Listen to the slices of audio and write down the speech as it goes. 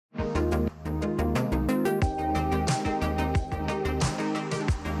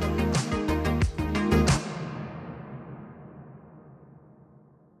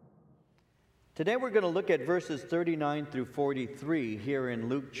Today we're going to look at verses 39 through 43 here in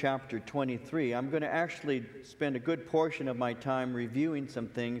Luke chapter 23. I'm going to actually spend a good portion of my time reviewing some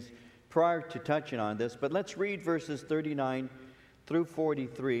things prior to touching on this, but let's read verses 39 through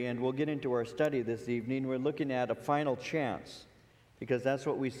 43 and we'll get into our study this evening. We're looking at a final chance because that's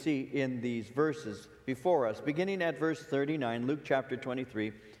what we see in these verses before us. Beginning at verse 39, Luke chapter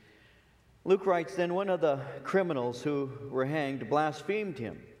 23, Luke writes, "Then one of the criminals who were hanged blasphemed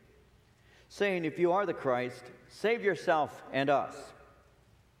him, saying, 'If you are the Christ, save yourself and us.'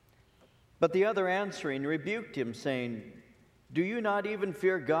 But the other answering rebuked him, saying, 'Do you not even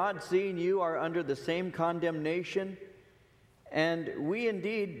fear God, seeing you are under the same condemnation? And we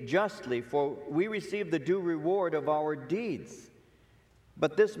indeed justly, for we receive the due reward of our deeds.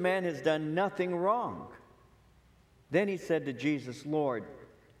 But this man has done nothing wrong.' Then he said to Jesus, 'Lord,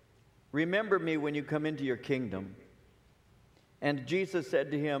 remember me when you come into your kingdom.' And Jesus said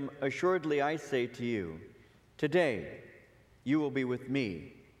to him, 'Assuredly I say to you, today you will be with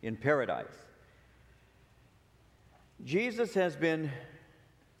me in paradise.'" Jesus has been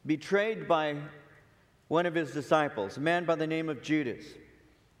betrayed by one of his disciples, a man by the name of Judas.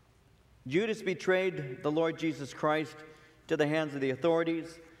 Judas betrayed the Lord Jesus Christ to the hands of the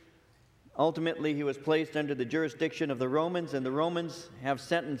authorities. Ultimately, he was placed under the jurisdiction of the Romans, and the Romans have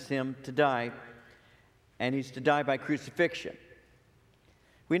sentenced him to die, and he's to die by crucifixion.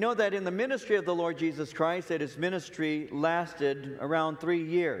 We know that in the ministry of the Lord Jesus Christ, that his ministry lasted around 3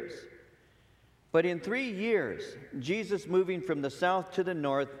 years. But in 3 years, Jesus, moving from the south to the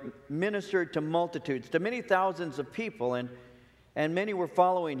north, ministered to multitudes, to many thousands of people, and many were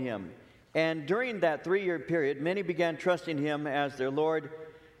following him. And during that 3-year period, many began trusting him as their Lord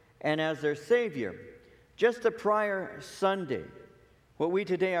and as their Savior. Just the prior Sunday, what we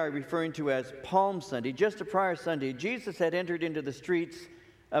today are referring to as Palm Sunday, just the prior Sunday, Jesus had entered into the streets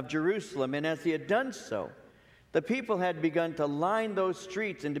of Jerusalem, and as he had done so, the people had begun to line those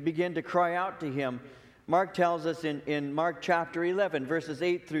streets and to begin to cry out to him. Mark tells us in Mark chapter 11, verses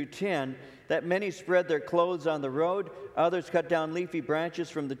 8 through 10, that many spread their clothes on the road, others cut down leafy branches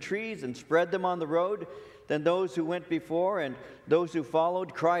from the trees and spread them on the road. Then those who went before and those who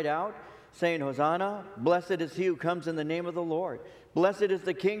followed cried out, saying, "Hosanna, blessed is he who comes in the name of the Lord. Blessed is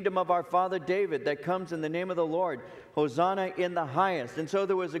the kingdom of our father David that comes in the name of the Lord. Hosanna in the highest." And so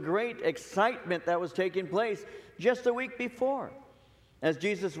there was a great excitement that was taking place just a week before, as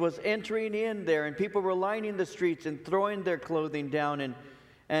Jesus was entering in there, and people were lining the streets and throwing their clothing down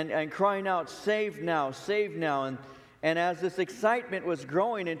and crying out, "Save now, save now." And as this excitement was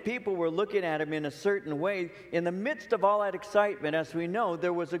growing and people were looking at him in a certain way, in the midst of all that excitement, as we know,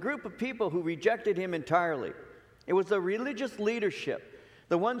 there was a group of people who rejected him entirely. It was the religious leadership,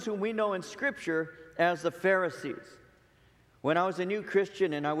 the ones whom we know in Scripture as the Pharisees. When I was a new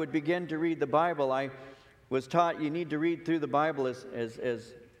Christian and I would begin to read the Bible, I was taught you need to read through the Bible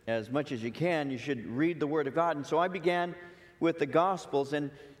as much as you can. You should read the Word of God. And so I began with the Gospels,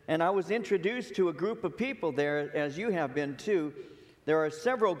 and I was introduced to a group of people there, as you have been too. There are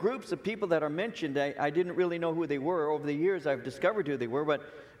several groups of people that are mentioned. I didn't really know who they were. Over the years, I've discovered who they were, but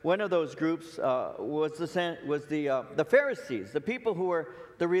one of those groups was the Pharisees, the people who were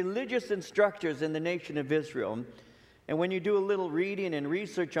the religious instructors in the nation of Israel. And when you do a little reading and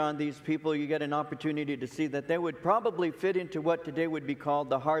research on these people, you get an opportunity to see that they would probably fit into what today would be called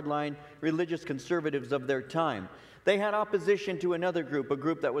the hardline religious conservatives of their time. They had opposition to another group, a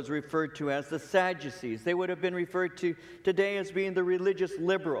group that was referred to as the Sadducees. They would have been referred to today as being the religious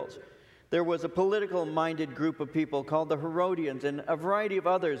liberals. There was a political-minded group of people called the Herodians, and a variety of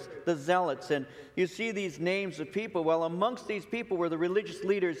others, the Zealots. And you see these names of people. Well, amongst these people were the religious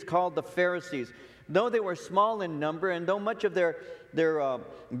leaders called the Pharisees. Though they were small in number, and though much of their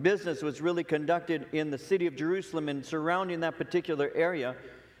business was really conducted in the city of Jerusalem and surrounding that particular area,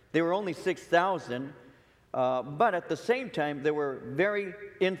 they were only 6,000. But at the same time, they were very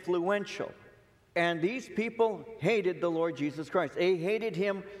influential. And these people hated the Lord Jesus Christ. They hated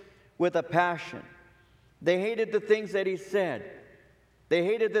him with a passion. They hated the things that he said. They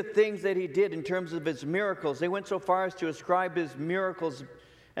hated the things that he did in terms of his miracles. They went so far as to ascribe his miracles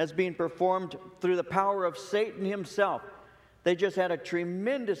as being performed through the power of Satan himself. They just had a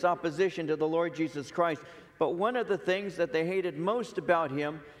tremendous opposition to the Lord Jesus Christ. But one of the things that they hated most about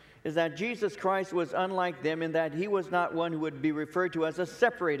him is that Jesus Christ was unlike them in that he was not one who would be referred to as a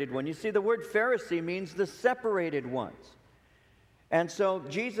separated one. You see, the word Pharisee means the separated ones. And so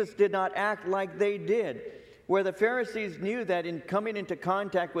Jesus did not act like they did. Where the Pharisees knew that in coming into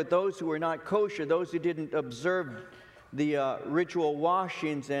contact with those who were not kosher, those who didn't observe the ritual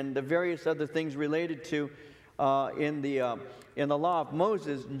washings and the various other things related to in the law of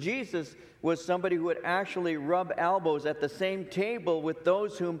Moses, Jesus was somebody who would actually rub elbows at the same table with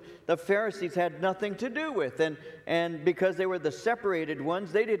those whom the Pharisees had nothing to do with. And because they were the separated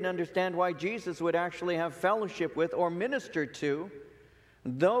ones, they didn't understand why Jesus would actually have fellowship with or minister to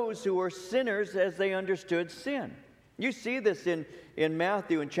those who were sinners as they understood sin. You see this in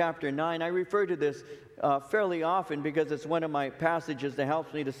Matthew in chapter 9. I refer to this fairly often because it's one of my passages that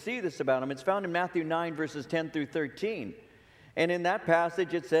helps me to see this about him. It's found in Matthew 9, verses 10 through 13. And in that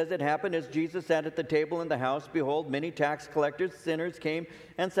passage it says, "It happened as Jesus sat at the table in the house, behold, many tax collectors, sinners came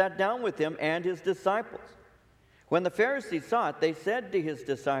and sat down with him and his disciples. When the Pharisees saw it, they said to his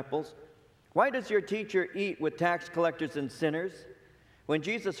disciples, 'Why does your teacher eat with tax collectors and sinners?' When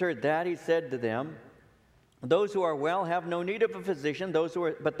Jesus heard that, he said to them, 'Those who are well have no need of a physician,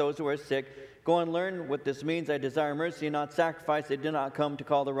 but those who are sick. Go and learn what this means. I desire mercy and not sacrifice. I did not come to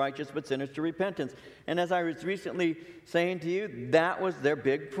call the righteous, but sinners to repentance.'" And as I was recently saying to you, that was their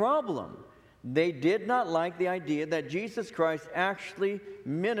big problem. They did not like the idea that Jesus Christ actually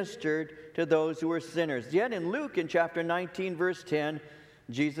ministered to those who were sinners. Yet in Luke, in chapter 19, verse 10,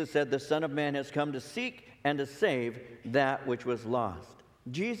 Jesus said, "The Son of Man has come to seek and to save that which was lost."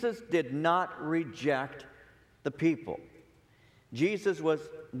 Jesus did not reject the people. Jesus was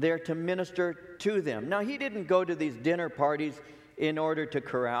there to minister to them. Now, he didn't go to these dinner parties in order to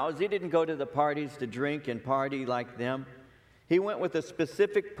carouse. He didn't go to the parties to drink and party like them. He went with a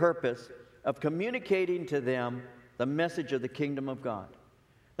specific purpose of communicating to them the message of the kingdom of God.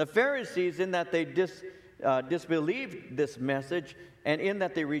 The Pharisees, in that they disbelieved this message and in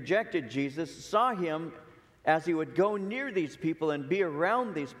that they rejected Jesus, saw him as he would go near these people and be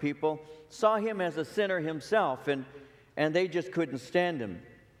around these people, saw him as a sinner himself, and they just couldn't stand him.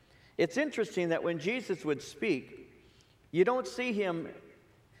 It's interesting that when Jesus would speak, you don't see him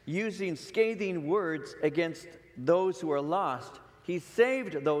using scathing words against those who are lost. He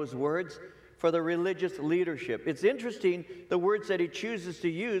saved those words for the religious leadership. It's interesting the words that he chooses to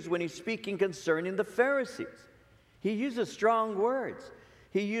use when he's speaking concerning the Pharisees. He uses strong words.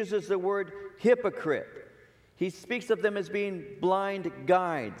 He uses the word hypocrite. He speaks of them as being blind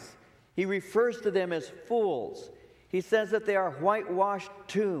guides. He refers to them as fools. He says that they are whitewashed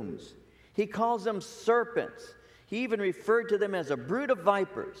tombs. He calls them serpents. He even referred to them as a brood of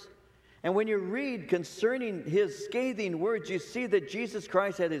vipers. And when you read concerning his scathing words, you see that Jesus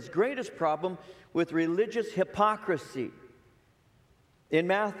Christ had his greatest problem with religious hypocrisy. In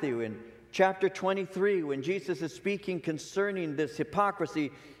Matthew, in chapter 23, when Jesus is speaking concerning this hypocrisy,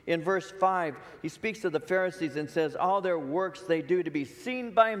 in verse 5, he speaks to the Pharisees and says, "All their works they do to be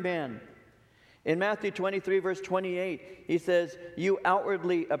seen by men." In Matthew 23, verse 28, he says, "You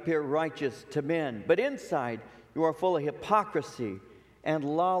outwardly appear righteous to men, but inside you are full of hypocrisy and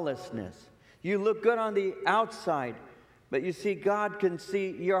lawlessness. You look good on the outside, but you see, God can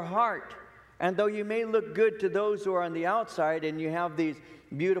see your heart. And though you may look good to those who are on the outside, and you have these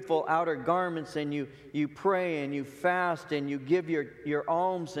beautiful outer garments, and you pray and you fast and you give your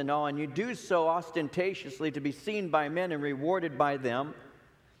alms and all, and you do so ostentatiously to be seen by men and rewarded by them,"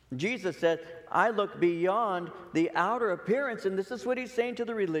 Jesus said, "I look beyond the outer appearance," and this is what he's saying to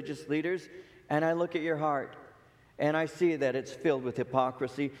the religious leaders, "and I look at your heart, and I see that it's filled with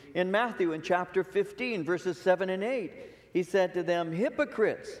hypocrisy." In Matthew, in chapter 15, verses 7 and 8, he said to them,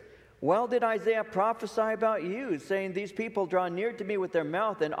 "Hypocrites, well did Isaiah prophesy about you, saying, 'These people draw near to me with their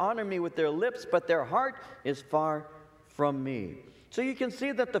mouth and honor me with their lips, but their heart is far from me.'" So you can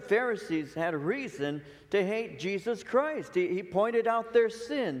see that the Pharisees had reason to hate Jesus Christ. He pointed out their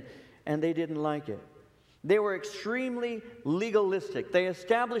sin, and they didn't like it. They were extremely legalistic. They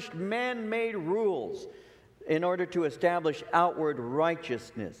established man-made rules in order to establish outward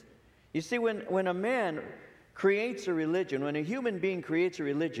righteousness. You see, when a man creates a religion, when a human being creates a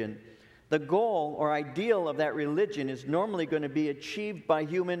religion, the goal or ideal of that religion is normally going to be achieved by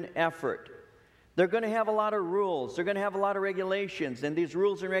human effort. They're going to have a lot of rules. They're going to have a lot of regulations, and these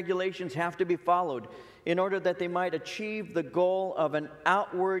rules and regulations have to be followed in order that they might achieve the goal of an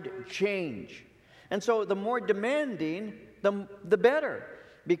outward change. And so the more demanding, the better.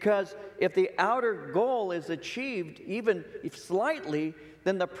 Because if the outer goal is achieved, even if slightly,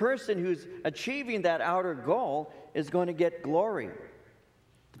 then the person who's achieving that outer goal is going to get glory.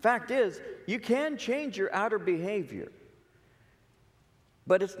 The fact is, you can change your outer behavior.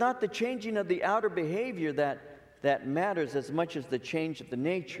 But it's not the changing of the outer behavior that matters as much as the change of the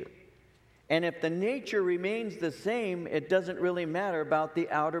nature. And if the nature remains the same, it doesn't really matter about the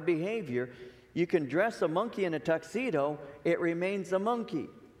outer behavior. You can dress a monkey in a tuxedo, it remains a monkey.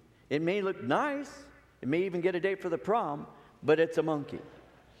 It may look nice, it may even get a date for the prom, but it's a monkey.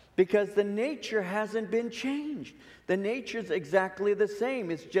 because the nature hasn't been changed. The nature's exactly the same.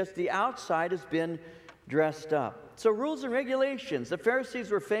 It's just the outside has been dressed up. So rules and regulations, the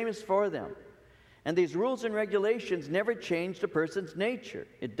Pharisees were famous for them. And these rules and regulations never changed a person's nature.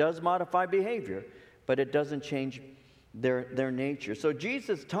 It does modify behavior, but it doesn't change their nature. So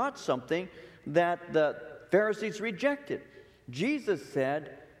Jesus taught something that the Pharisees rejected. Jesus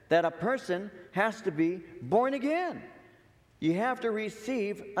said that a person has to be born again. You have to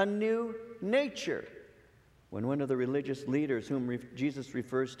receive a new nature. When one of the religious leaders, whom Jesus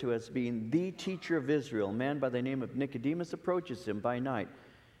refers to as being the teacher of Israel, a man by the name of Nicodemus, approaches him by night,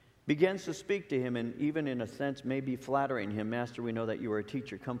 begins to speak to him, and even in a sense maybe flattering him, "Master, we know that you are a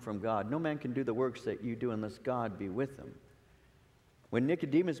teacher come from God. No man can do the works that you do unless God be with him." When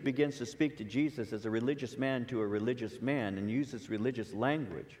Nicodemus begins to speak to Jesus as a religious man to a religious man and uses religious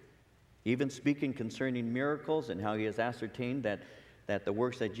language, even speaking concerning miracles and how he has ascertained that the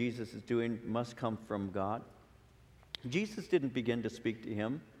works that Jesus is doing must come from God, Jesus didn't begin to speak to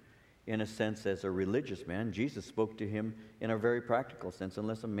him in a sense as a religious man. Jesus spoke to him in a very practical sense.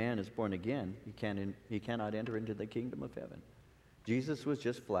 Unless a man is born again, he cannot enter into the kingdom of heaven. Jesus was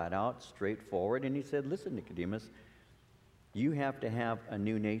just flat out, straightforward, and he said, "Listen, Nicodemus, you have to have a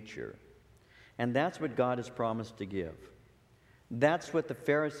new nature." And that's what God has promised to give. That's what the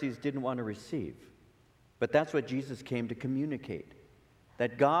Pharisees didn't want to receive. But that's what Jesus came to communicate.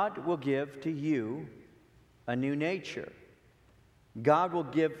 That God will give to you a new nature. God will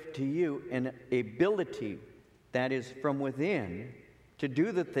give to you an ability that is from within to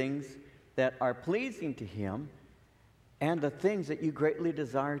do the things that are pleasing to Him and the things that you greatly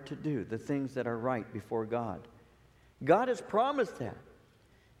desire to do, the things that are right before God. God has promised that.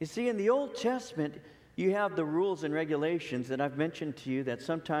 You see, in the Old Testament, you have the rules and regulations that I've mentioned to you that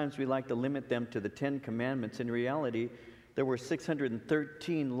sometimes we like to limit them to the 10 Commandments. In reality, there were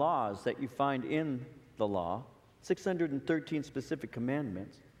 613 laws that you find in the law, 613 specific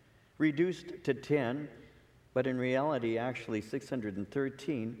commandments, reduced to 10, but in reality, actually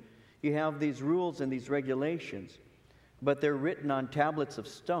 613. You have these rules and these regulations, but they're written on tablets of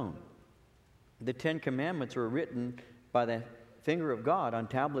stone. The 10 Commandments were written by the finger of God on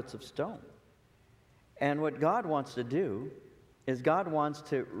tablets of stone. And what God wants to do is God wants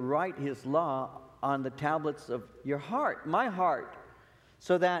to write His law on the tablets of your heart, my heart,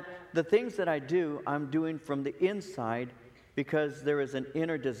 so that the things that I do, I'm doing from the inside because there is an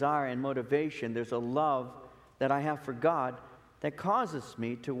inner desire and motivation. There's a love that I have for God that causes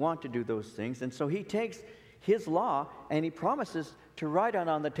me to want to do those things. And so He takes His law and He promises to write it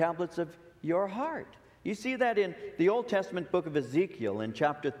on the tablets of your heart. You see that in the Old Testament book of Ezekiel in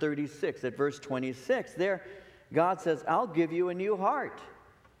chapter 36 at verse 26. There, God says, "I'll give you a new heart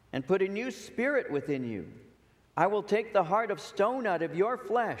and put a new spirit within you. I will take the heart of stone out of your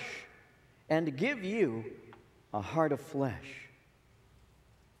flesh and give you a heart of flesh."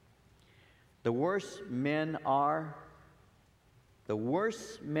 The worse men are, the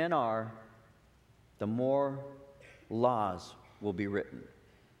more laws will be written.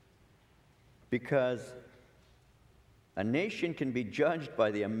 Because a nation can be judged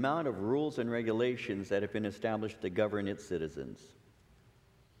by the amount of rules and regulations that have been established to govern its citizens.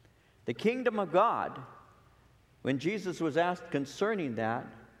 The kingdom of God, when Jesus was asked concerning that,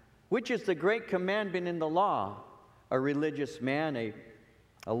 which is the great commandment in the law? A religious man,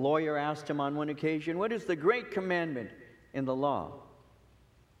 a lawyer asked him on one occasion, "What is the great commandment in the law?"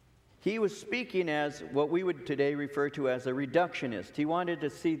 He was speaking as what we would today refer to as a reductionist. He wanted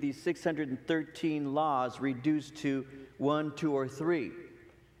to see these 613 laws reduced to 1, 2, or 3.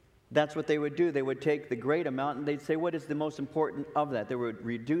 That's what they would do. They would take the great amount and they'd say, what is the most important of that? They would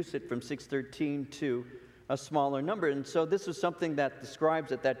reduce it from 613 to a smaller number. And so this was something that the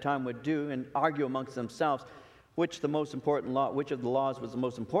scribes at that time would do and argue amongst themselves which of the laws was the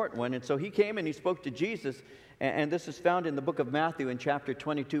most important one. And so he came and he spoke to Jesus, and this is found in the book of Matthew in chapter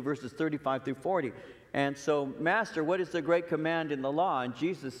 22, verses 35 through 40. And so, "Master, what is the great command in the law?" And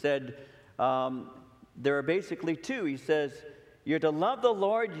Jesus said, there are basically two. He says, "You're to love the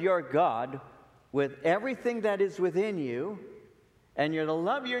Lord your God with everything that is within you, and you're to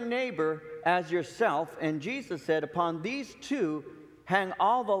love your neighbor as yourself." And Jesus said, "Upon these two hang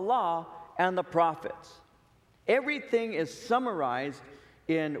all the law and the prophets." Everything is summarized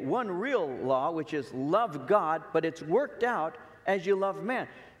in one real law, which is love God, but it's worked out as you love man.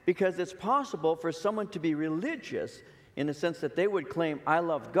 Because it's possible for someone to be religious in the sense that they would claim, "I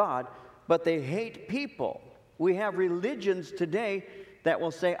love God," but they hate people. We have religions today that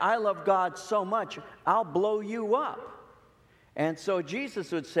will say, "I love God so much, I'll blow you up." And so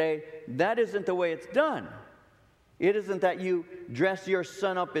Jesus would say, that isn't the way it's done. It isn't that you dress your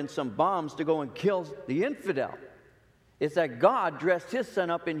son up in some bombs to go and kill the infidel. It's that God dressed his son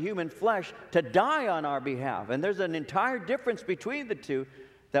up in human flesh to die on our behalf. And there's an entire difference between the two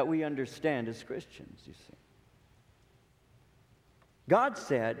that we understand as Christians, you see. God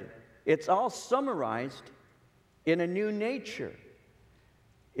said it's all summarized in a new nature.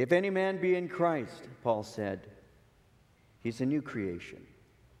 If any man be in Christ, Paul said, he's a new creation.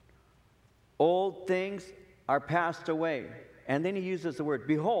 Old things are passed away. And then he uses the word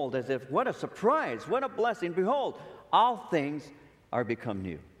behold, as if, what a surprise, what a blessing. Behold, all things are become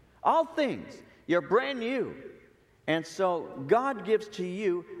new. All things. You're brand new. And so God gives to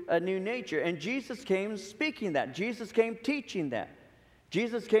you a new nature. And Jesus came speaking that. Jesus came teaching that.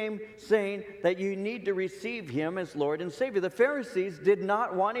 Jesus came saying that you need to receive him as Lord and Savior. The Pharisees did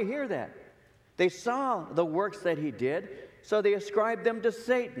not want to hear that. They saw the works that he did, so they ascribed them to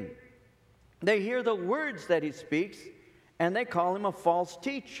Satan. They hear the words that he speaks, and they call him a false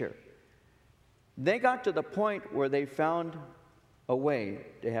teacher. They got to the point where they found a way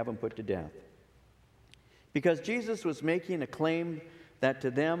to have him put to death. Because Jesus was making a claim that to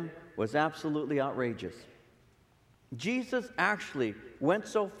them was absolutely outrageous. Jesus actually went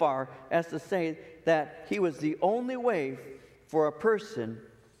so far as to say that he was the only way for a person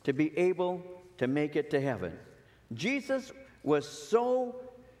to be able to make it to heaven. Jesus was so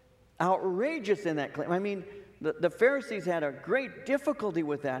outrageous in that claim. I mean, the Pharisees had a great difficulty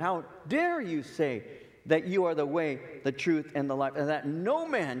with that. How dare you say that you are the way, the truth, and the life, and that no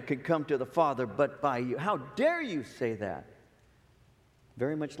man could come to the Father but by you? How dare you say that?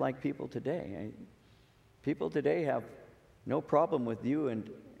 Very much like people today. People today have no problem with you and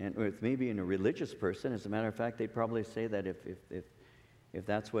with me being a religious person. As a matter of fact, they'd probably say that if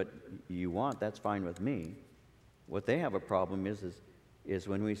that's what you want, that's fine with me. What they have a problem is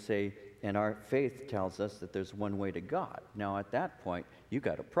when we say, and our faith tells us that there's one way to God. Now, at that point, you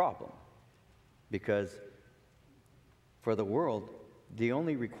got a problem. Because for the world, the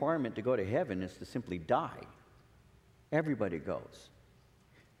only requirement to go to heaven is to simply die. Everybody goes.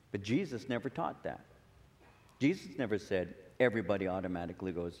 But Jesus never taught that. Jesus never said everybody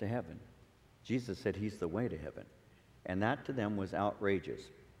automatically goes to heaven. Jesus said he's the way to heaven. And that to them was outrageous.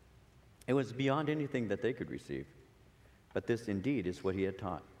 It was beyond anything that they could receive. But this indeed is what he had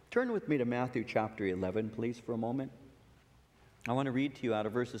taught. Turn with me to Matthew chapter 11, please, for a moment. I want to read to you out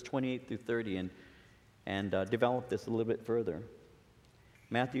of verses 28 through 30 and develop this a little bit further.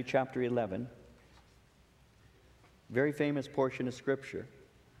 Matthew chapter 11, very famous portion of Scripture.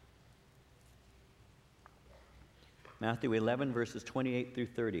 Matthew 11, verses 28 through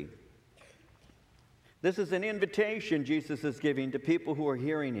 30. This is an invitation Jesus is giving to people who are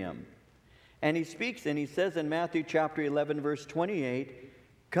hearing him. And he speaks and he says in Matthew chapter 11, verse 28,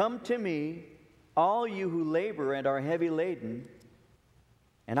 "Come to me, all you who labor and are heavy laden,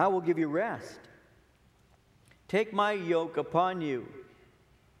 and I will give you rest. Take my yoke upon you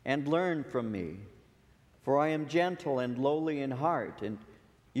and learn from me, for I am gentle and lowly in heart, and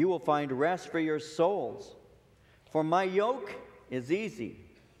you will find rest for your souls. For my yoke is easy,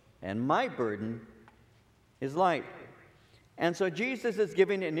 and my burden is light." And so Jesus is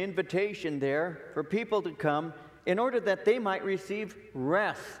giving an invitation there for people to come in order that they might receive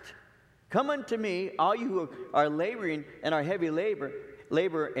rest. "Come unto me, all you who are laboring and are heavy labor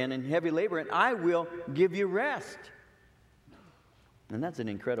and in heavy labor, and I will give you rest." And that's an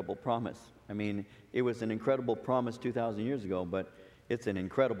incredible promise. I mean, it was an incredible promise 2,000 years ago, but it's an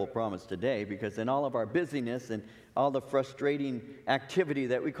incredible promise today, because in all of our busyness and all the frustrating activity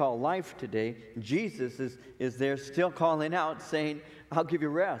that we call life today, Jesus is there still calling out saying, "I'll give you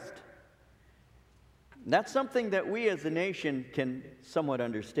rest." That's something that we as a nation can somewhat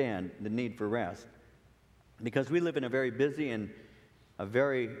understand, the need for rest, because we live in a very busy and a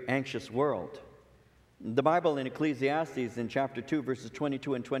very anxious world. The Bible in Ecclesiastes in chapter 2, verses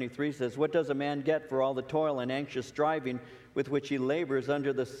 22 and 23 says, "What does a man get for all the toil and anxious striving with which he labors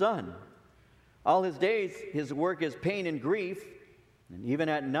under the sun? All his days his work is pain and grief, and even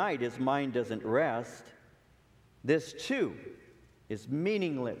at night his mind doesn't rest. This too is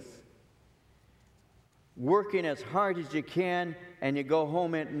meaningless. Working as hard as you can, and you go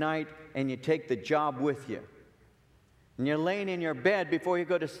home at night and you take the job with you. And you're laying in your bed before you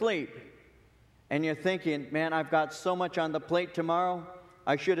go to sleep, and you're thinking, man, I've got so much on the plate tomorrow,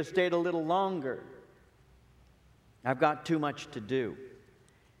 I should have stayed a little longer. I've got too much to do."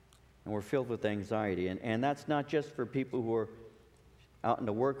 And we're filled with anxiety. And that's not just for people who are out in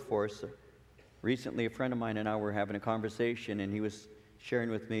the workforce. Recently, a friend of mine and I were having a conversation, and he was sharing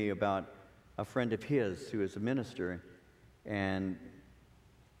with me about a friend of his who is a minister. And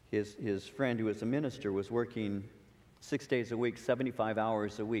his friend who is a minister was working 6 days a week, 75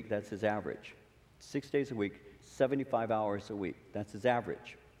 hours a week. That's his average. 6 days a week, 75 hours a week. That's his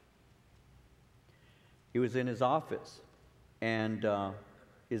average. He was in his office, and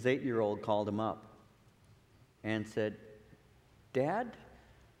his 8-year-old called him up and said, "Dad,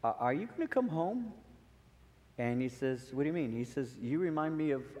 are you going to come home?" And he says, "What do you mean?" He says, "You remind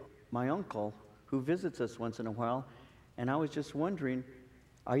me of my uncle who visits us once in a while, and I was just wondering,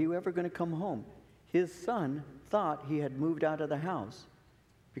 are you ever going to come home?" His son thought he had moved out of the house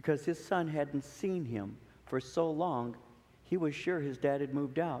because his son hadn't seen him for so long. He was sure his dad had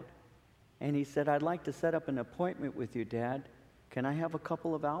moved out. And he said, "I'd like to set up an appointment with you, Dad. Can I have a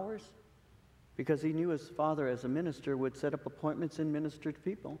couple of hours?" Because he knew his father as a minister would set up appointments and minister to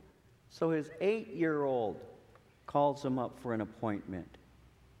people. So his 8-year-old calls him up for an appointment.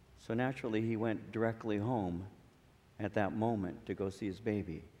 So naturally, he went directly home at that moment to go see his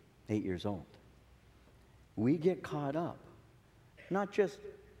baby, 8 years old. We get caught up. Not just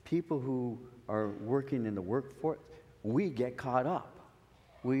people who are working in the workforce. We get caught up.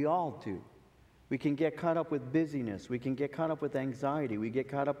 We all do. We can get caught up with busyness. We can get caught up with anxiety. We get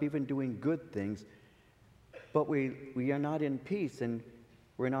caught up even doing good things. But we are not in peace, and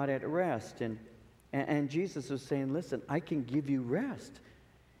we're not at rest. And Jesus is saying, listen, I can give you rest.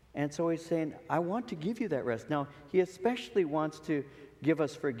 And so he's saying, I want to give you that rest. Now, he especially wants to give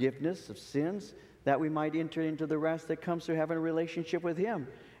us forgiveness of sins, that we might enter into the rest that comes through having a relationship with him.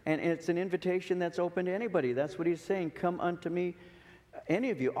 And it's an invitation that's open to anybody. That's what he's saying. Come unto me,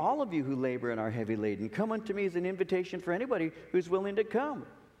 any of you, all of you who labor and are heavy laden. Come unto me is an invitation for anybody who's willing to come.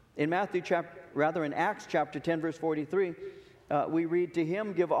 In Acts chapter 10, verse 43, we read, "To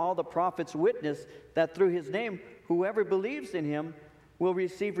him give all the prophets witness that through his name, whoever believes in him will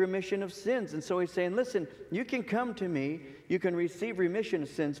receive remission of sins." And so he's saying, listen, you can come to me, you can receive remission of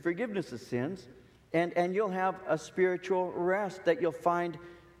sins, forgiveness of sins, and you'll have a spiritual rest that you'll find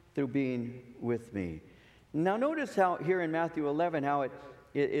through being with me. Now notice how here in Matthew 11, how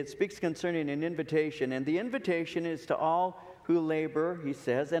it speaks concerning an invitation. And the invitation is to all who labor, he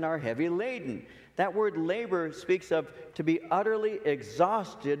says, and are heavy laden. That word labor speaks of to be utterly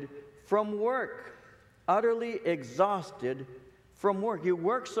exhausted from work. Utterly exhausted from work. You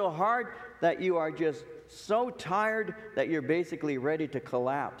work so hard that you are just so tired that you're basically ready to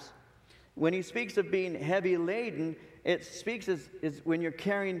collapse. When he speaks of being heavy laden, it speaks as when you're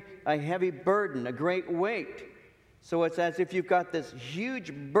carrying a heavy burden, a great weight. So it's as if you've got this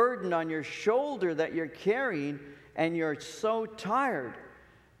huge burden on your shoulder that you're carrying, and you're so tired.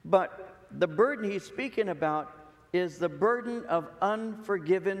 But the burden he's speaking about is the burden of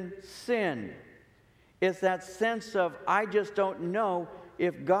unforgiven sin. It's that sense of, I just don't know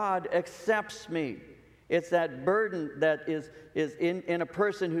if God accepts me. It's that burden that is in a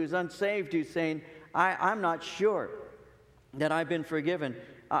person who's unsaved, who's saying, I'm not sure that I've been forgiven.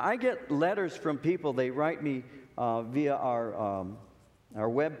 I get letters from people. They write me via our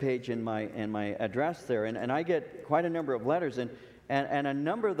webpage and my address there, and I get quite a number of letters, and a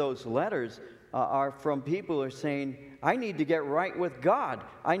number of those letters are from people who are saying, I need to get right with God.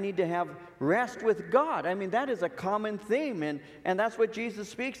 I need to have rest with God. I mean, that is a common theme, and that's what Jesus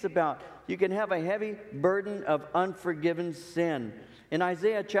speaks about. You can have a heavy burden of unforgiven sin. In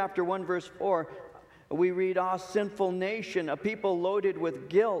Isaiah chapter 1, verse 4, we read, "Ah, sinful nation, a people loaded with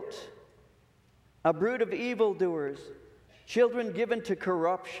guilt, a brood of evildoers, children given to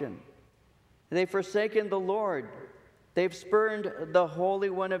corruption. They've forsaken the Lord. They've spurned the Holy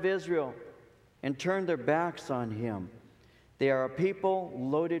One of Israel and turned their backs on him." They are a people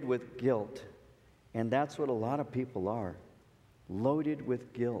loaded with guilt. And that's what a lot of people are, loaded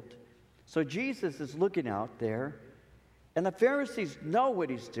with guilt. So Jesus is looking out there, and the Pharisees know what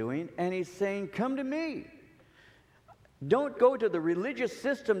he's doing, and he's saying, come to me. Don't go to the religious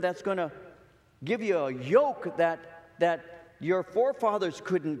system that's going to give you a yoke that your forefathers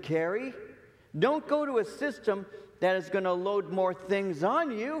couldn't carry. Don't go to a system that is going to load more things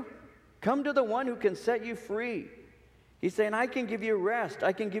on you. Come to the one who can set you free. He's saying, I can give you rest.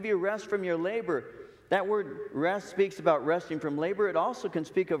 I can give you rest from your labor. That word rest speaks about resting from labor. It also can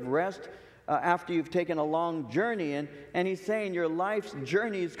speak of rest after you've taken a long journey. And he's saying your life's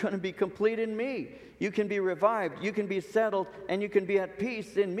journey is going to be complete in me. You can be revived, you can be settled, and you can be at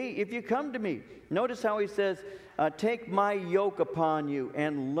peace in me if you come to me. Notice how he says, take my yoke upon you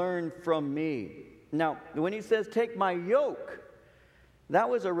and learn from me. Now, when he says take my yoke, that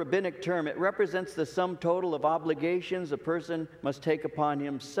was a rabbinic term. It represents the sum total of obligations a person must take upon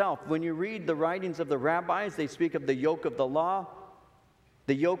himself. When you read the writings of the rabbis, they speak of the yoke of the law,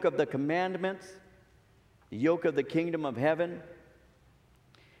 the yoke of the commandments, the yoke of the kingdom of heaven.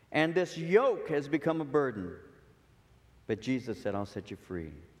 And this yoke has become a burden. But Jesus said, I'll set you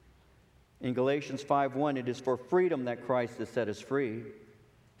free. In Galatians 5:1, it is for freedom that Christ has set us free.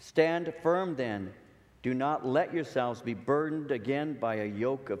 Stand firm then. Do not let yourselves be burdened again by a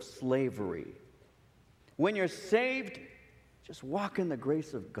yoke of slavery. When you're saved, just walk in the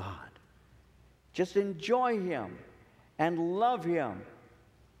grace of God. Just enjoy Him and love Him.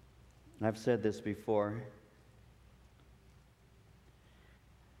 I've said this before.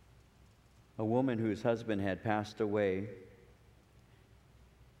 A woman whose husband had passed away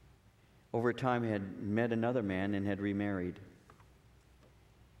over time had met another man and had remarried.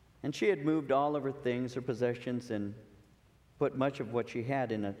 And she had moved all of her things, her possessions, and put much of what she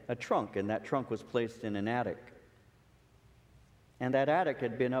had in a trunk, and that trunk was placed in an attic. And that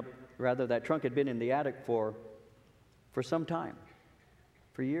trunk had been in the attic for some time,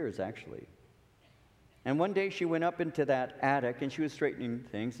 for years actually. And one day she went up into that attic and she was straightening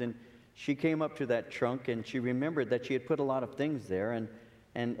things, and she came up to that trunk and she remembered that she had put a lot of things there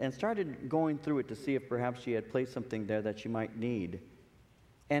and started going through it to see if perhaps she had placed something there that she might need.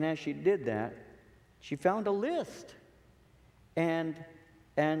 And as she did that, she found a list. And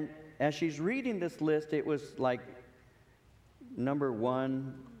as she's reading this list, it was like number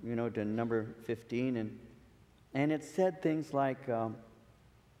 1, to number 15. And it said things like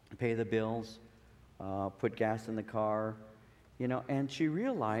pay the bills, put gas in the car, and she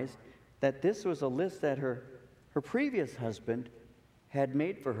realized that this was a list that her previous husband had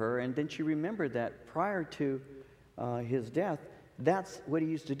made for her. And then she remembered that prior to his death, that's what he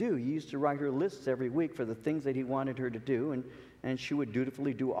used to do. He used to write her lists every week for the things that he wanted her to do, and she would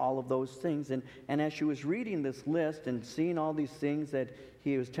dutifully do all of those things. And as she was reading this list and seeing all these things that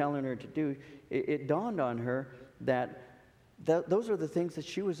he was telling her to do, it dawned on her that those are the things that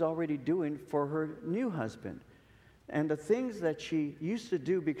she was already doing for her new husband. And the things that she used to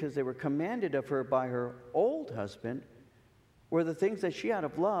do because they were commanded of her by her old husband were the things that she, out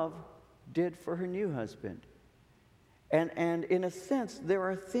of love, did for her new husband. And in a sense, there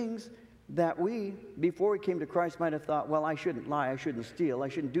are things that we, before we came to Christ, might have thought, well, I shouldn't lie, I shouldn't steal, I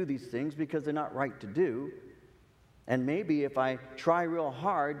shouldn't do these things because they're not right to do. And maybe if I try real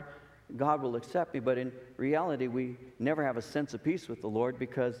hard, God will accept me. But in reality, we never have a sense of peace with the Lord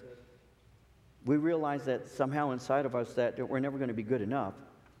because we realize that somehow inside of us that we're never going to be good enough.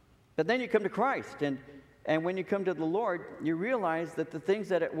 But then you come to Christ, and when you come to the Lord, you realize that the things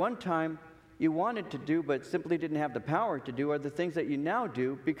that at one time you wanted to do but simply didn't have the power to do are the things that you now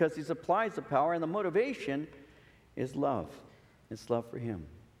do because He supplies the power, and the motivation is love. It's love for Him.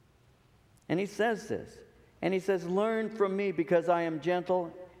 And He says this, and He says, learn from me because I am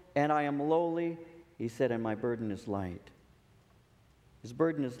gentle and I am lowly. He said, and my burden is light. His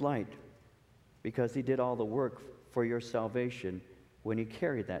burden is light because He did all the work for your salvation when He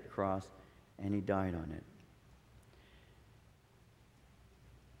carried that cross and He died on it.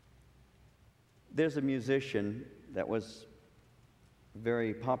 There's a musician that was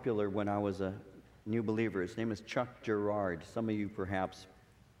very popular when I was a new believer. His name is Chuck Girard. Some of you perhaps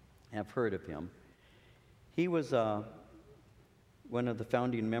have heard of him. He was one of the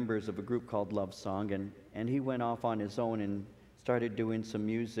founding members of a group called Love Song, and he went off on his own and started doing some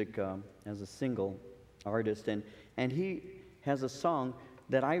music as a single artist. And he has a song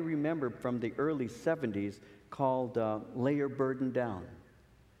that I remember from the early 70s called Lay Your Burden Down.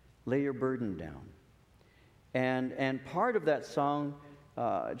 Lay your burden down. And part of that song,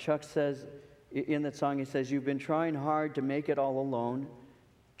 Chuck says, in that song, he says, you've been trying hard to make it all alone,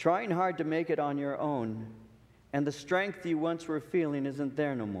 trying hard to make it on your own, and the strength you once were feeling isn't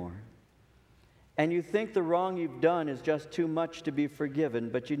there no more. And you think the wrong you've done is just too much to be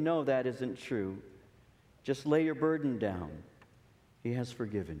forgiven, but you know that isn't true. Just lay your burden down. He has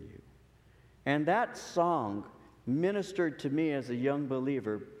forgiven you. And that song ministered to me as a young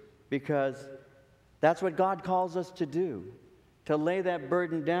believer, because that's what God calls us to do, to lay that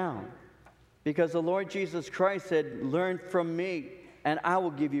burden down. Because the Lord Jesus Christ said, learn from me and I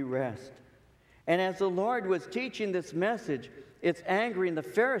will give you rest. And as the Lord was teaching this message, it's angering the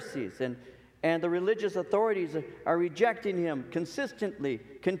Pharisees, and the religious authorities are rejecting Him consistently,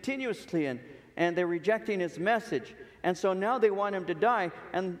 continuously, and they're rejecting His message. And so now they want Him to die.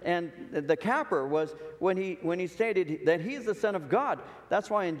 And the capper was when he stated that He's the Son of God. That's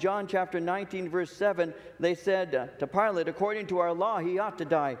why in John chapter 19, verse 7, they said to Pilate, according to our law, He ought to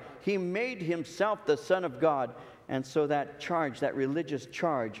die. He made Himself the Son of God. And so that charge, that religious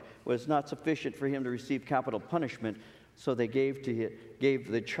charge, was not sufficient for Him to receive capital punishment. So they gave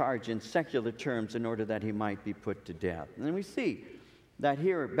the charge in secular terms in order that He might be put to death. And then we see that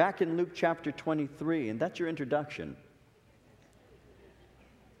here, back in Luke chapter 23, and that's your introduction.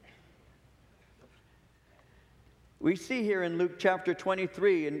 We see here in Luke chapter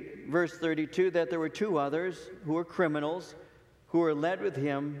 23 in verse 32 that there were two others who were criminals who were led with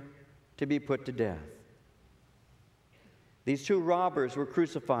him to be put to death. These two robbers were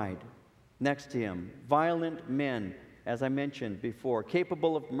crucified next to him, violent men, as I mentioned before,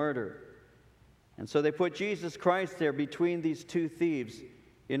 capable of murder. And so they put Jesus Christ there between these two thieves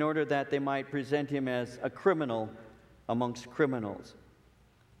in order that they might present him as a criminal amongst criminals.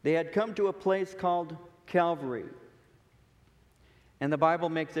 They had come to a place called Calvary. And the Bible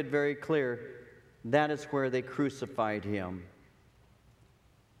makes it very clear that is where they crucified him.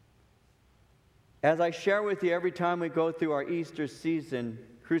 As I share with you every time we go through our Easter season,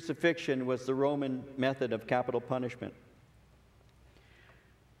 crucifixion was the Roman method of capital punishment.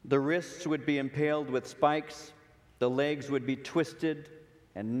 The wrists would be impaled with spikes, the legs would be twisted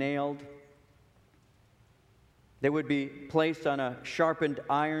and nailed. They would be placed on a sharpened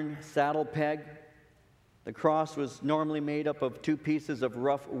iron saddle peg. The cross was normally made up of two pieces of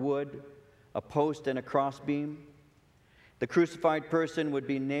rough wood, a post and a crossbeam. The crucified person would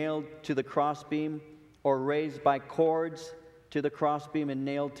be nailed to the crossbeam or raised by cords to the crossbeam and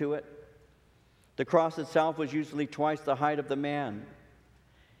nailed to it. The cross itself was usually twice the height of the man.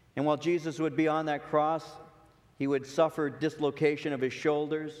 And while Jesus would be on that cross, he would suffer dislocation of his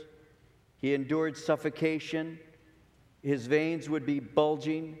shoulders. He endured suffocation. His veins would be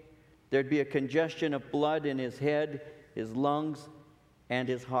bulging. There'd be a congestion of blood in his head, his lungs, and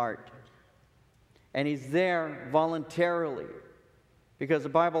his heart. And he's there voluntarily because the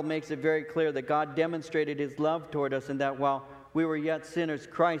Bible makes it very clear that God demonstrated his love toward us and that while we were yet sinners,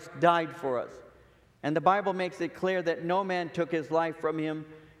 Christ died for us. And the Bible makes it clear that no man took his life from him,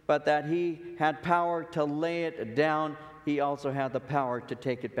 but that he had power to lay it down. He also had the power to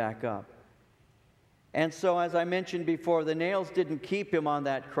take it back up. And so, as I mentioned before, the nails didn't keep him on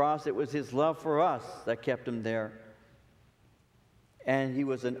that cross. It was his love for us that kept him there. And he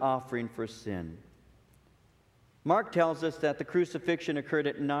was an offering for sin. Mark tells us that the crucifixion occurred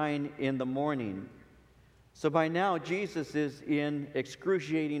at 9 in the morning. So by now, Jesus is in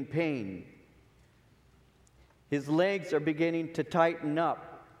excruciating pain. His legs are beginning to tighten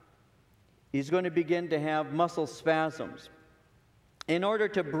up. He's going to begin to have muscle spasms. In order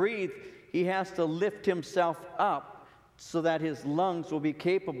to breathe, he has to lift himself up so that his lungs will be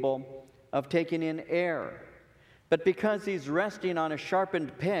capable of taking in air. But because he's resting on a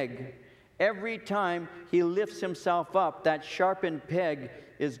sharpened peg, every time he lifts himself up, that sharpened peg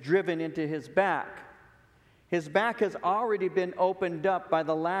is driven into his back. His back has already been opened up by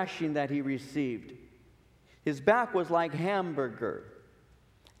the lashing that he received. His back was like hamburger.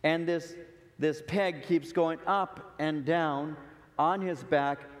 And this peg keeps going up and down on his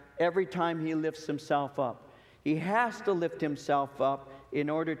back every time he lifts himself up. He has to lift himself up in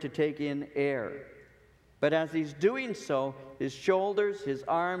order to take in air. But as he's doing so, his shoulders, his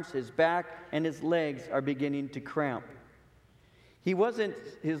arms, his back, and his legs are beginning to cramp.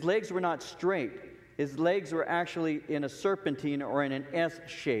 His legs were not straight. His legs were actually in a serpentine or in an S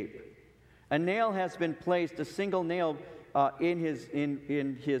shape. A nail has been placed, a single nail in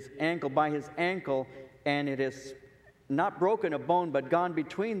his ankle, by his ankle, and it has not broken a bone, but gone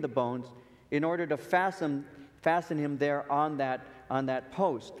between the bones in order to fasten him there on that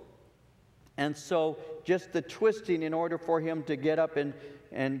post. And so just the twisting in order for him to get up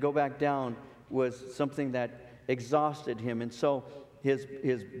and go back down was something that exhausted him. And so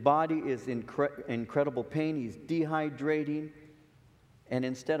his body is in incredible pain. He's dehydrating. And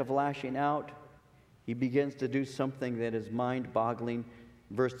instead of lashing out, he begins to do something that is mind-boggling.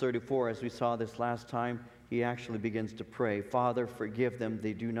 Verse 34, as we saw this last time, he actually begins to pray, "Father, forgive them.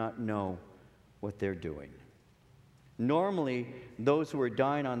 They do not know what they're doing." Normally, those who were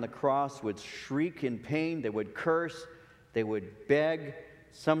dying on the cross would shriek in pain. They would curse. They would beg.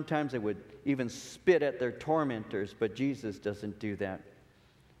 Sometimes they would even spit at their tormentors. But Jesus doesn't do that.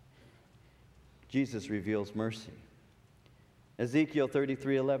 Jesus reveals mercy. Ezekiel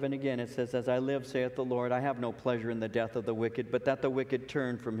 33:11 again, it says, "As I live, saith the Lord, I have no pleasure in the death of the wicked, but that the wicked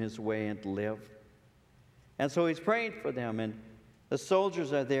turn from his way and live." And so he's praying for them, and the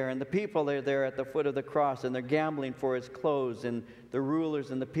soldiers are there, and the people are there at the foot of the cross, and they're gambling for his clothes, and the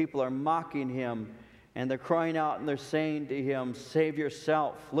rulers and the people are mocking him, and they're crying out, and they're saying to him, "Save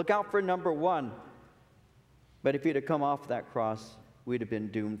yourself. Look out for number one." But if he'd have come off that cross, we'd have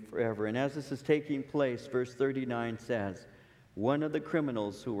been doomed forever. And as this is taking place, verse 39 says, "One of the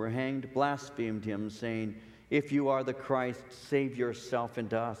criminals who were hanged blasphemed him, saying, 'If you are the Christ, save yourself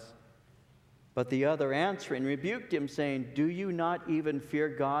and us.' But the other answering rebuked him, saying, 'Do you not even fear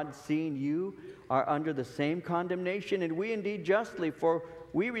God, seeing you are under the same condemnation? And we indeed justly, for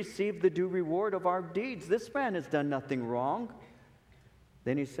we receive the due reward of our deeds. This man has done nothing wrong.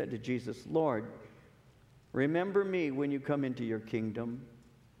 Then he said to Jesus, Lord, remember me when you come into your kingdom.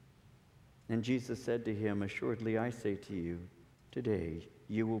 And Jesus said to him, assuredly I say to you, today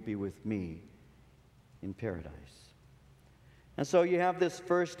you will be with me in paradise. And so you have this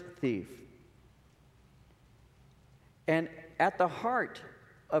first thief. And at the heart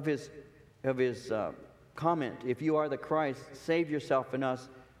of his comment, if you are the Christ, save yourself and us,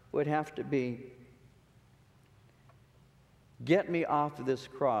 would have to be, get me off this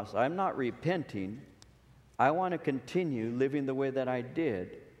cross. I'm not repenting. I want to continue living the way that I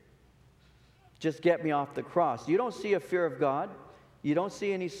did. Just get me off the cross. You don't see a fear of God. You don't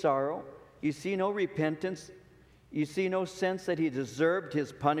see any sorrow. You see no repentance. You see no sense that he deserved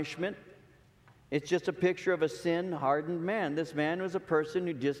his punishment. It's just a picture of a sin-hardened man. This man was a person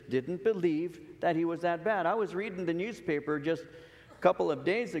who just didn't believe that he was that bad. I was reading the newspaper just a couple of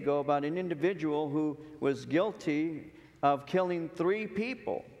days ago about an individual who was guilty of killing 3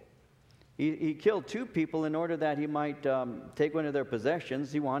 people. He killed 2 people in order that he might take one of their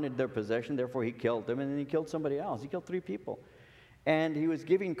possessions. He wanted their possession, therefore he killed them, and then he killed somebody else. He killed 3 people. And he was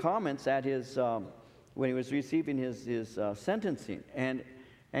giving comments at his, when he was receiving his sentencing. And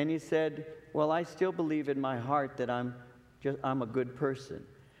he said, well, I still believe in my heart that I'm a good person.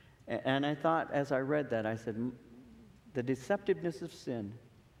 And I thought, as I read that, I said, the deceptiveness of sin.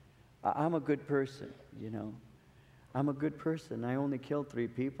 I'm a good person, you know. I'm a good person. I only killed 3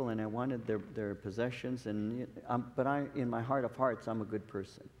 people, and I wanted their possessions. But in my heart of hearts, I'm a good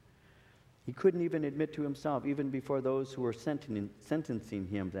person. He couldn't even admit to himself, even before those who were sentencing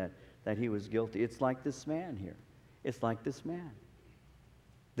him, that he was guilty. It's like this man here. It's like this man.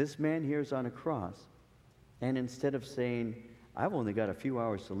 This man here is on a cross, and instead of saying, I've only got a few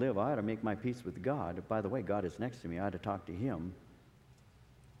hours to live, I ought to make my peace with God. By the way, God is next to me. I ought to talk to him.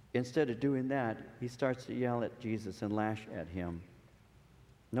 Instead of doing that, he starts to yell at Jesus and lash at him.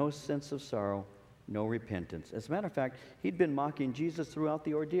 No sense of sorrow, no repentance. As a matter of fact, he'd been mocking Jesus throughout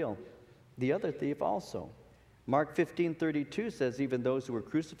the ordeal. The other thief also. Mark 15:32 says, even those who were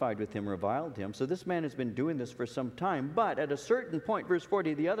crucified with him reviled him. So this man has been doing this for some time. But at a certain point, verse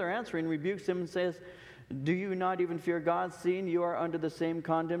 40, the other answering rebukes him and says, do you not even fear God, seeing you are under the same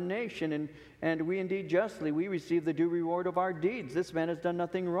condemnation? And we indeed justly, we receive the due reward of our deeds. This man has done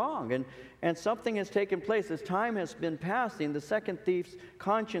nothing wrong. And something has taken place. As time has been passing, the second thief's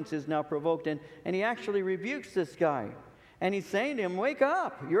conscience is now provoked. And he actually rebukes this guy. And he's saying to him, wake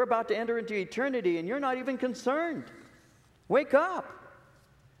up. You're about to enter into eternity, and you're not even concerned. Wake up.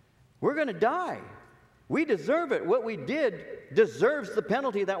 We're going to die. We deserve it. What we did deserves the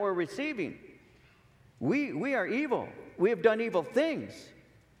penalty that we're receiving. We are evil. We have done evil things.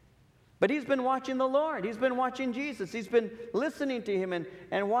 But he's been watching the Lord. He's been watching Jesus. He's been listening to him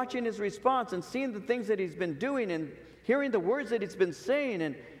and watching his response and seeing the things that he's been doing and hearing the words that he's been saying.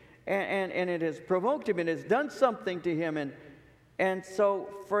 And it has provoked him and has done something to him. And so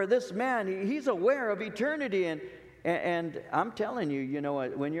for this man, he's aware of eternity. And I'm telling you, you know,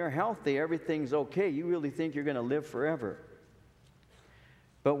 when you're healthy, everything's okay. You really think you're going to live forever.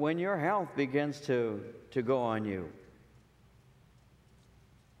 But when your health begins to go on you,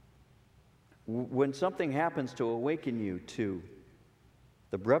 when something happens to awaken you to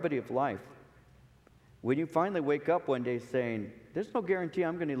the brevity of life, when you finally wake up one day saying, there's no guarantee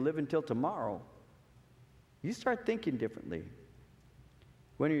I'm going to live until tomorrow, you start thinking differently.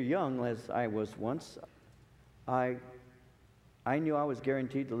 When you're young, as I was once, I knew I was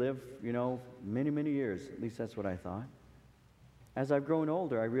guaranteed to live, you know, many, many years. At least that's what I thought. As I've grown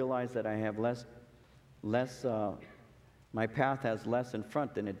older, I realize that I have my path has less in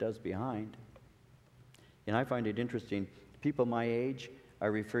front than it does behind. And I find it interesting, people my age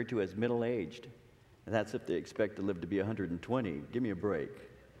are referred to as middle-aged. And that's if they expect to live to be 120. Give me a break.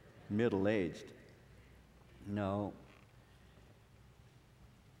 Middle-aged. No.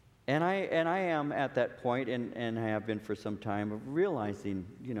 And I am at that point, and I have been for some time, of realizing,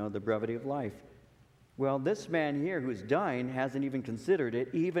 you know, the brevity of life. Well, this man here who's dying hasn't even considered it,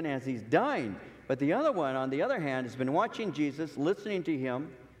 even as he's dying. But the other one, on the other hand, has been watching Jesus, listening to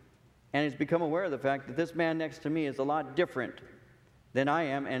him, and has become aware of the fact that this man next to me is a lot different than I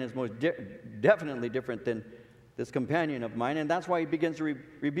am, and is most definitely different than this companion of mine. And that's why he begins to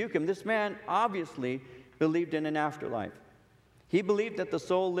rebuke him. This man obviously believed in an afterlife. He believed that the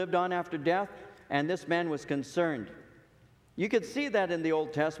soul lived on after death, and this man was concerned. You could see that in the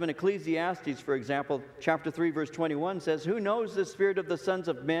Old Testament. Ecclesiastes, for example, chapter 3, verse 21 says, who knows the spirit of the sons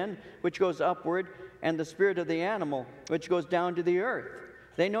of men, which goes upward, and the spirit of the animal, which goes down to the earth?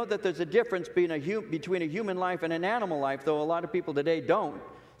 They know that there's a difference between a human life and an animal life, though a lot of people today don't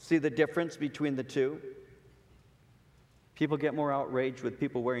see the difference between the two. People get more outraged with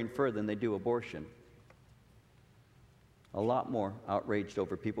people wearing fur than they do abortion. A lot more outraged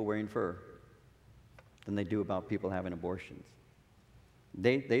over people wearing fur than they do about people having abortions.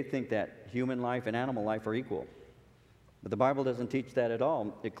 They think that human life and animal life are equal. But the Bible doesn't teach that at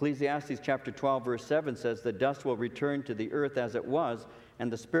all. Ecclesiastes chapter 12, verse 7 says, "The dust will return to the earth as it was,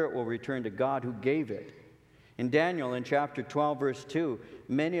 and the spirit will return to God who gave it." In Daniel, in chapter 12, verse 2,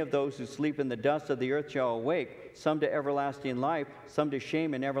 "Many of those who sleep in the dust of the earth shall awake, some to everlasting life, some to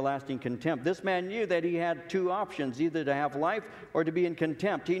shame and everlasting contempt." This man knew that he had two options, either to have life or to be in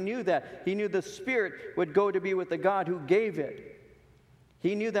contempt. He knew that. He knew the spirit would go to be with the God who gave it.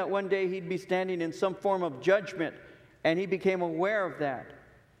 He knew that one day he'd be standing in some form of judgment, and he became aware of that.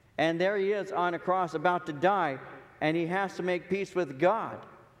 And there he is on a cross about to die, and he has to make peace with God.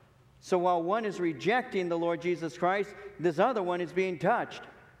 So while one is rejecting the Lord Jesus Christ, this other one is being touched.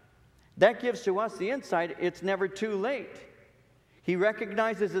 That gives to us the insight it's never too late. He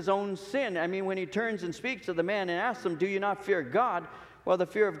recognizes his own sin. I mean, when he turns and speaks to the man and asks him, "Do you not fear God?" Well, the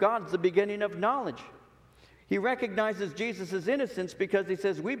fear of God is the beginning of knowledge. He recognizes Jesus' innocence because he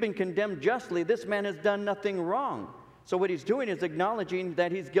says, "We've been condemned justly. This man has done nothing wrong." So what he's doing is acknowledging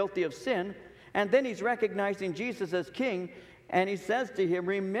that he's guilty of sin, and then he's recognizing Jesus as king, and he says to him,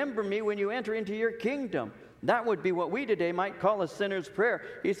 "Remember me when you enter into your kingdom." That would be what we today might call a sinner's prayer.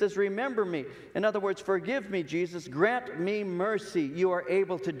 He says, "Remember me." In other words, forgive me, Jesus. Grant me mercy. You are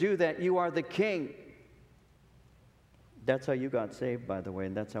able to do that. You are the king. That's how you got saved, by the way,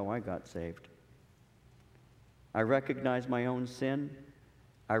 and that's how I got saved. I recognize my own sin.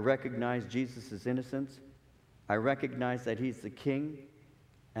 I recognize Jesus' innocence. I recognize that he's the king,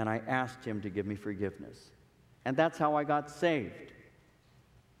 and I asked him to give me forgiveness. And that's how I got saved.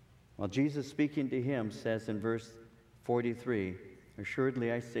 Well, Jesus speaking to him says in verse 43, "Assuredly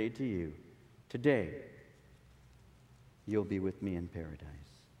I say to you, today you'll be with me in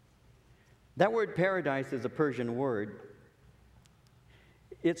paradise." That word paradise is a Persian word.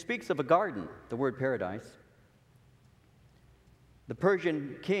 It speaks of a garden, the word paradise. The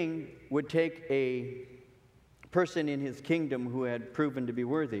Persian king would take a person in his kingdom who had proven to be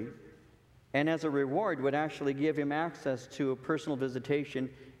worthy, and as a reward would actually give him access to a personal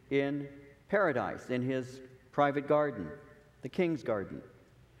visitation in paradise, in his private garden, the king's garden.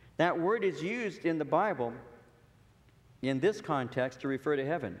 That word is used in the Bible in this context to refer to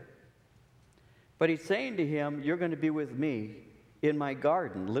heaven. But he's saying to him, "You're going to be with me in my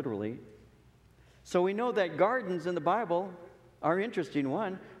garden," literally. So we know that gardens in the Bible are interesting.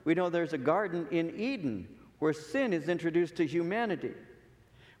 One, we know there's a garden in Eden where sin is introduced to humanity.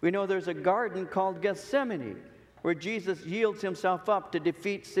 We know there's a garden called Gethsemane where Jesus yields himself up to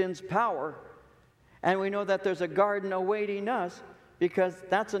defeat sin's power. And we know that there's a garden awaiting us because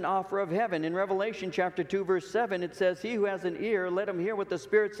that's an offer of heaven. In Revelation chapter 2, verse 7, it says, "He who has an ear, let him hear what the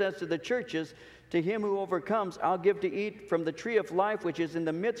Spirit says to the churches. To him who overcomes, I'll give to eat from the tree of life, which is in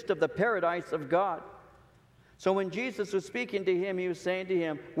the midst of the paradise of God." So when Jesus was speaking to him, he was saying to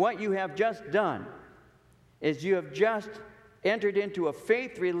him, what you have just done is you have just entered into a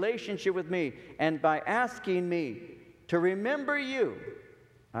faith relationship with me. And by asking me to remember you,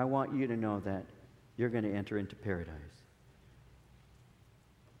 I want you to know that you're going to enter into paradise.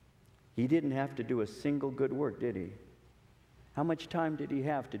 He didn't have to do a single good work, did he? How much time did he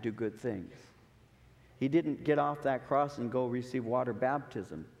have to do good things? He didn't get off that cross and go receive water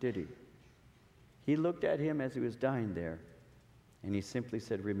baptism, did he? He looked at him as he was dying there, and he simply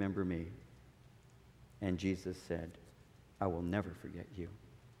said, "Remember me." And Jesus said, "I will never forget you,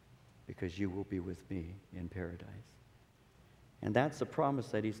 because you will be with me in paradise." And that's the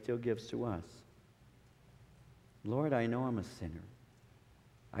promise that he still gives to us. Lord, I know I'm a sinner.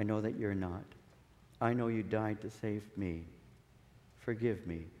 I know that you're not. I know you died to save me. Forgive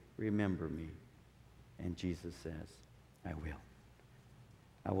me. Remember me. And Jesus says, "I will.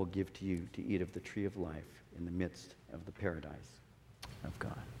 I will give to you to eat of the tree of life in the midst of the paradise of God."